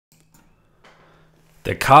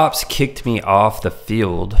The cops kicked me off the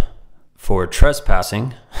field for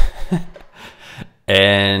trespassing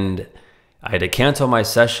and I had to cancel my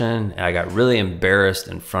session and I got really embarrassed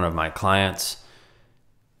in front of my clients.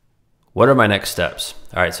 What are my next steps?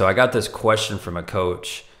 All right, so I got this question from a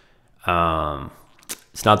coach.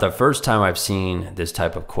 It's not the first time I've seen this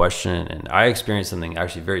type of question, and I experienced something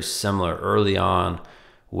actually very similar early on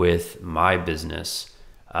with my business.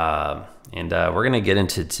 We're gonna get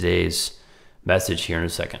into today's message here in a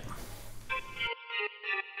second.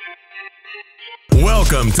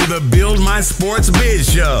 Welcome to the Build My Sports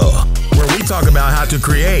Biz Show, where we talk about how to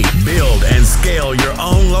create, build, and scale your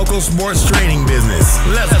own local sports training business.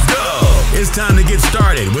 Let's go! It's time to get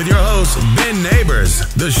started with your host, Ben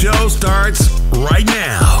Neighbors. The show starts right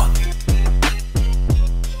now.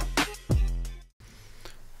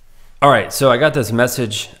 All right, so I got this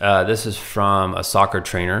message. This is from a soccer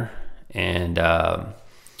trainer, and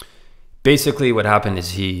basically what happened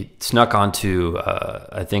is he snuck onto,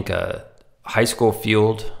 I think, a high school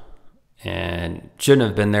field and shouldn't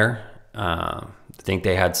have been there. I think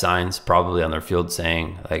they had signs probably on their field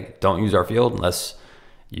saying, like, don't use our field unless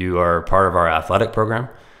you are part of our athletic program.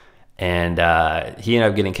 And he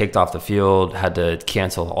ended up getting kicked off the field, had to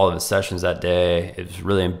cancel all of his sessions that day. It was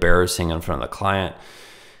really embarrassing in front of the client,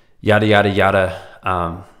 yada, yada,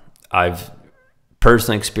 yada. I've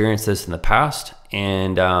personally experienced this in the past,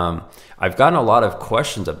 and I've gotten a lot of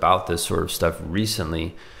questions about this sort of stuff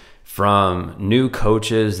recently from new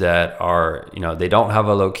coaches that are, they don't have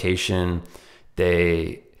a location.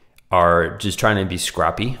 They are just trying to be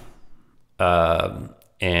scrappy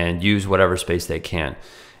and use whatever space they can.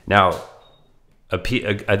 Now, I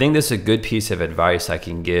think this is a good piece of advice I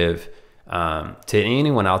can give to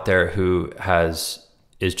anyone out there who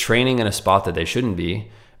is training in a spot that they shouldn't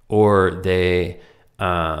be, or they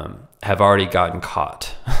have already gotten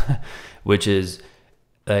caught, which is,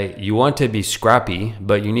 you want to be scrappy,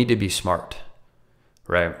 but you need to be smart,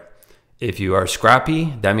 right? If you are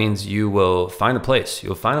scrappy, that means you will find a place.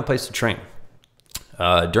 You'll find a place to train.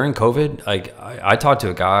 During COVID, I talked to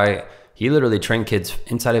a guy, he literally trained kids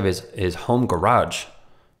inside of his home garage.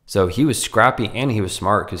 So he was scrappy and he was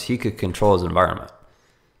smart because he could control his environment,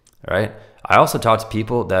 right? I also talked to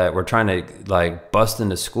people that were trying to bust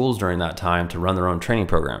into schools during that time to run their own training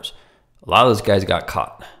programs. A lot of those guys got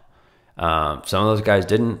caught. Some of those guys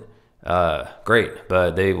didn't, great,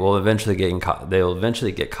 but they will eventually get caught. They'll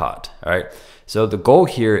eventually get caught. All right. So the goal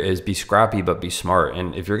here is be scrappy, but be smart.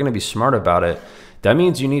 And if you're going to be smart about it, that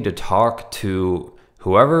means you need to talk to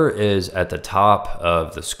whoever is at the top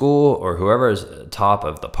of the school or whoever is at the top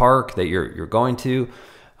of the park that you're going to.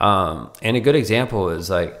 And a good example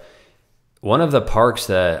is one of the parks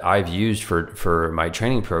that I've used for my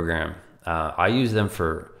training program. I used them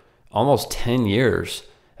for almost 10 years.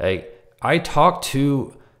 I talk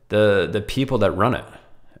to the people that run it.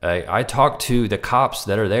 I talk to the cops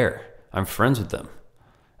that are there. I'm friends with them.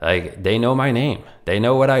 They know my name. They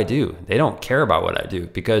know what I do. They don't care about what I do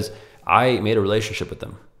because I made a relationship with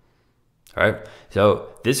them. All right. So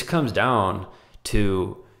this comes down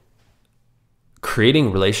to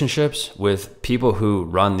creating relationships with people who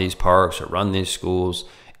run these parks or run these schools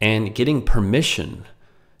and getting permission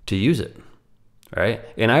to use it. Right.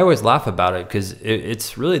 And I always laugh about it because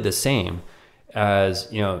it's really the same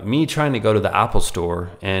as, me trying to go to the Apple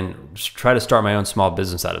store and try to start my own small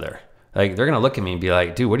business out of there. They're going to look at me and be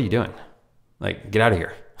like, dude, what are you doing? Get out of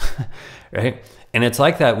here. Right. And it's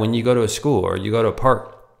like that when you go to a school or you go to a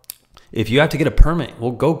park. If you have to get a permit,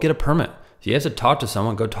 well, go get a permit. If you have to talk to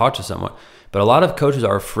someone, go talk to someone. But a lot of coaches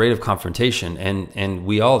are afraid of confrontation, and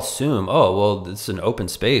we all assume, oh, well, it's an open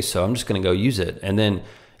space, so I'm just going to go use it. And then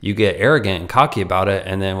you get arrogant and cocky about it,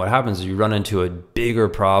 and then what happens is you run into a bigger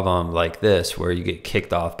problem like this where you get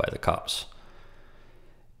kicked off by the cops.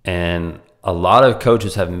 And a lot of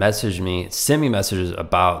coaches have messaged me, sent me messages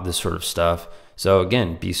about this sort of stuff. So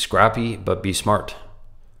again, be scrappy, but be smart.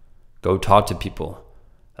 Go talk to people.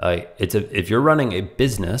 If you're running a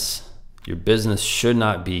business, your business should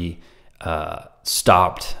not be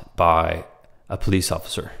stopped by a police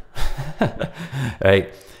officer,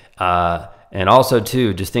 right? And also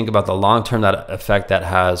too, just think about the long-term effect that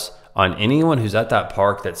has on anyone who's at that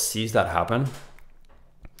park that sees that happen.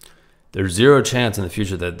 There's zero chance in the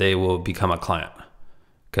future that they will become a client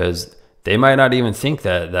because they might not even think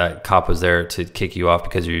that that cop was there to kick you off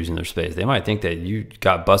because you're using their space. They might think that you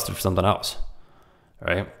got busted for something else,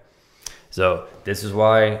 right? So this is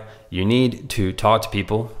why you need to talk to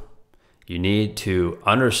people. You need to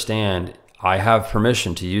understand, I have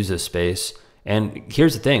permission to use this space. And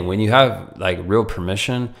here's the thing, when you have real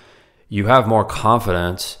permission, you have more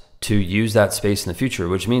confidence to use that space in the future,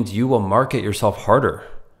 which means you will market yourself harder,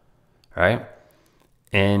 right?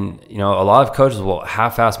 And, you know, a lot of coaches will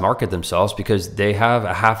half-ass market themselves because they have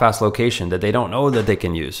a half-ass location that they don't know that they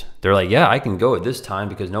can use. They're like, yeah, I can go at this time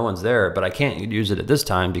because no one's there, but I can't use it at this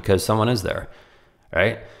time because someone is there,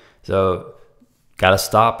 right? So got to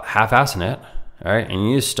stop half-assing it, right? And you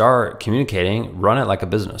need to start communicating, run it like a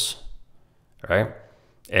business, right?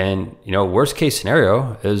 And, you know, worst case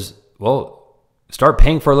scenario is, well, start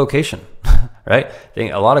paying for a location, right? I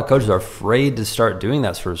think a lot of coaches are afraid to start doing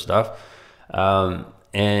that sort of stuff.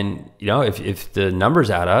 And, you know, if the numbers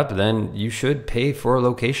add up, then you should pay for a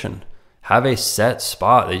location. Have a set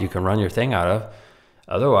spot that you can run your thing out of.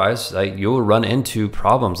 Otherwise, like, you'll run into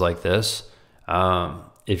problems like this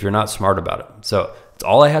if you're not smart about it. So that's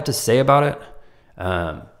all I have to say about it.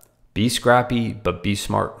 Be scrappy, but be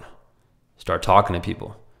smart. Start talking to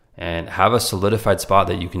people and have a solidified spot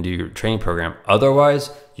that you can do your training program.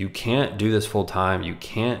 Otherwise, you can't do this full time. You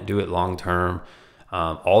can't do it long term.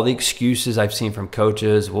 All the excuses I've seen from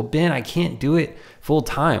coaches, well, Ben, I can't do it full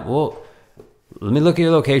time. Well, let me look at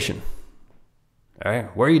your location. All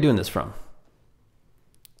right, where are you doing this from?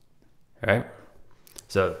 All right,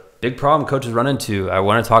 so big problem coaches run into, I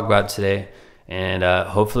want to talk about today. And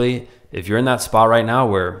hopefully, if you're in that spot right now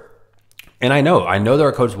where, and I know there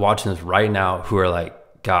are coaches watching this right now who are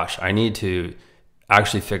like, gosh, I need to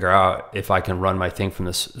actually figure out if I can run my thing from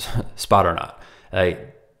this spot or not. Like,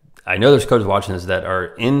 I know there's coaches watching this that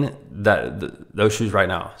are in those shoes right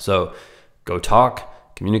now. So go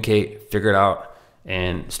talk, communicate, figure it out,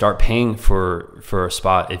 and start paying for a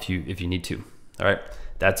spot if you need to. All right,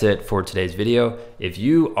 that's it for today's video. If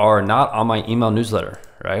you are not on my email newsletter,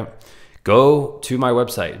 right, go to my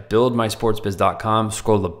website, buildmysportsbiz.com,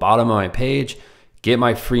 scroll to the bottom of my page, get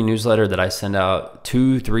my free newsletter that I send out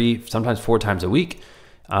 2, 3, sometimes 4 times a week.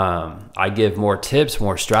 I give more tips,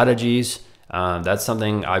 more strategies. That's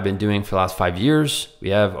something I've been doing for the last 5 years. We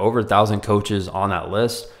have over 1,000 coaches on that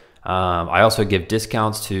list. I also give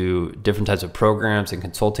discounts to different types of programs and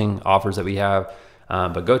consulting offers that we have.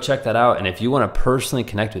 But go check that out. And if you want to personally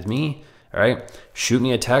connect with me, all right, shoot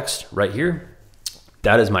me a text right here.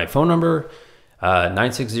 That is my phone number,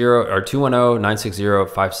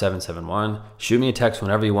 210-960-5771. Shoot me a text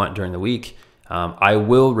whenever you want during the week. I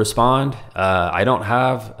will respond. I don't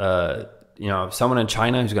have someone in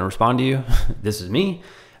China who's going to respond to you. This is me.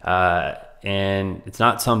 And it's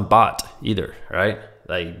not some bot either, right?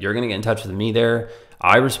 Like, you're going to get in touch with me there.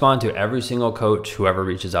 I respond to every single coach, whoever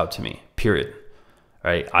reaches out to me, period.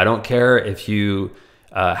 Right? I don't care if you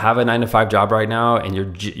have a 9-to-5 job right now and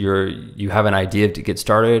you have an idea to get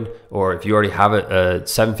started, or if you already have a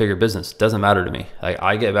 7-figure business. It doesn't matter to me. Like,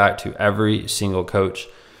 I get back to every single coach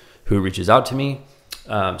who reaches out to me.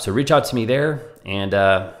 So reach out to me there, and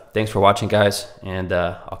thanks for watching, guys, and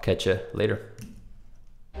I'll catch you later.